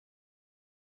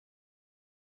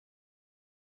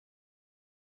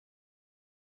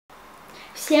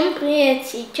Всем привет!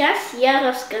 Сейчас я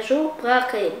расскажу про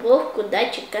калибровку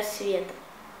датчика света.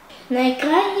 На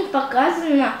экране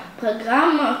показана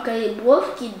программа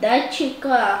калибровки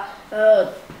датчика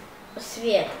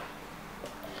света.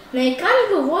 На экран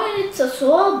выводится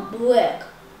слово black,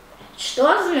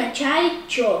 что означает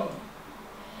черный.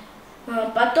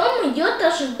 Потом идет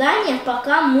ожидание,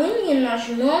 пока мы не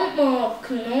нажмем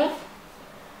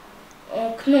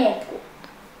кнопку.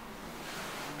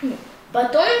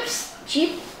 Потом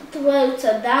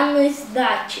считываются данные с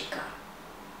датчика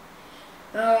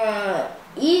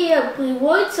и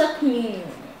приводятся к минимуму.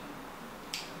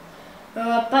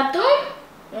 Потом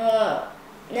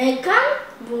на экран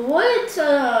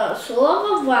выводится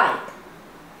слово white.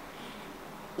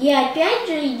 И опять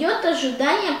же идет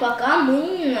ожидание, пока мы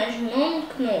не нажмем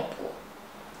кнопку.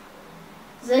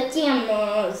 Затем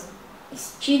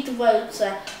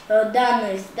считываются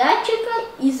данные с датчика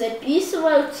и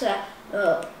записываются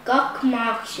как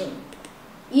максимум.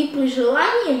 И при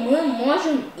желании мы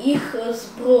можем их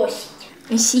сбросить.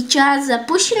 Сейчас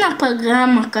запущена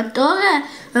программа, которая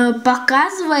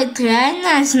показывает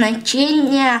реальное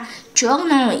значение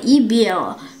черного и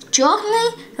белого.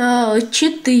 Черный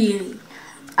 4,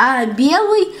 а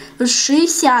белый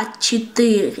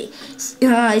 64.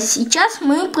 Сейчас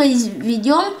мы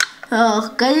произведем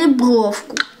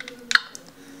калибровку.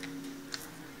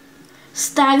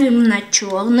 Ставим на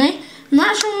черный,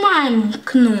 нажимаем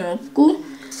кнопку,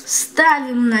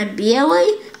 ставим на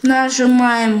белый,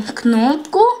 нажимаем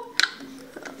кнопку.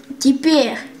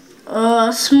 Теперь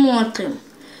смотрим.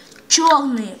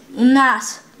 Черный у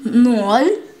нас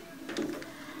 0,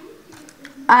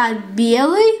 а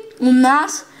белый у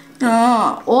нас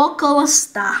около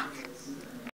 100.